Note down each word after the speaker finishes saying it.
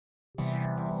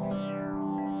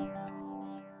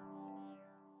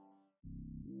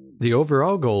The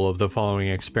overall goal of the following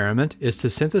experiment is to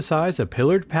synthesize a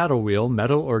pillared paddle wheel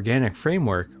metal organic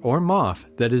framework, or MOF,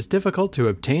 that is difficult to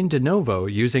obtain de novo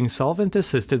using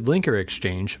solvent-assisted linker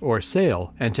exchange, or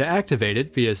SAIL, and to activate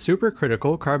it via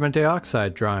supercritical carbon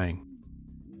dioxide drying.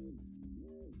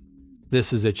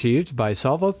 This is achieved by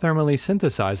solvothermally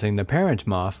synthesizing the parent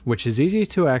MOF, which is easy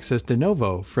to access de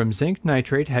novo from zinc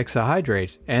nitrate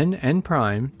hexahydrate,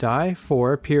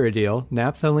 N'-di-4-pyridyl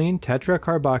naphthalene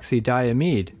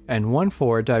tetracarboxydiamide, and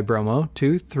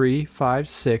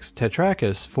 1,4-dibromo-2,3,5,6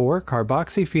 tetrakis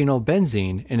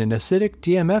 4-carboxyphenylbenzene in an acidic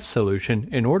DMF solution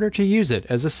in order to use it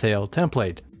as a SAIL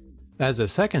template. As a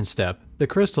second step, the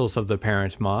crystals of the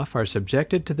parent MOF are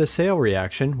subjected to the SAIL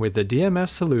reaction with the DMF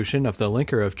solution of the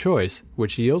linker of choice,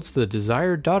 which yields the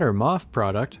desired daughter MOF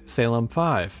product,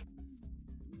 Salem-5.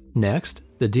 Next,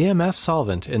 the DMF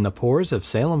solvent in the pores of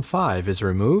Salem-5 is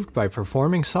removed by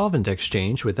performing solvent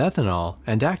exchange with ethanol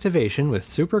and activation with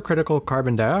supercritical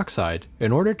carbon dioxide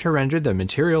in order to render the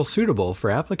material suitable for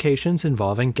applications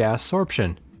involving gas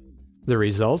sorption. The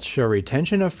results show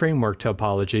retention of framework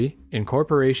topology,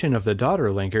 incorporation of the daughter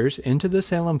linkers into the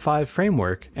Salem-5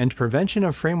 framework, and prevention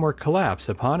of framework collapse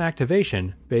upon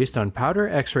activation based on powder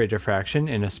X-ray diffraction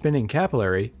in a spinning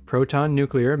capillary, proton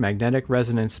nuclear magnetic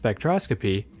resonance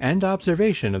spectroscopy, and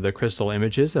observation of the crystal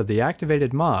images of the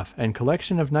activated MOF and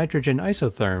collection of nitrogen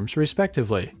isotherms,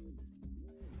 respectively.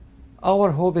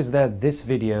 Our hope is that this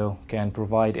video can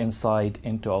provide insight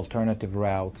into alternative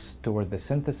routes toward the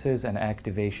synthesis and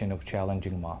activation of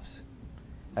challenging MOFs,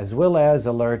 as well as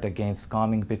alert against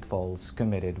common pitfalls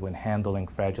committed when handling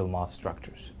fragile MOF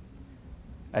structures.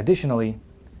 Additionally,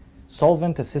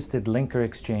 solvent-assisted linker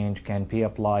exchange can be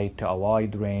applied to a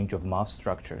wide range of MOF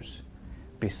structures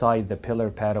beside the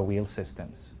pillar paddle wheel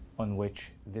systems on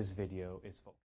which this video is focused.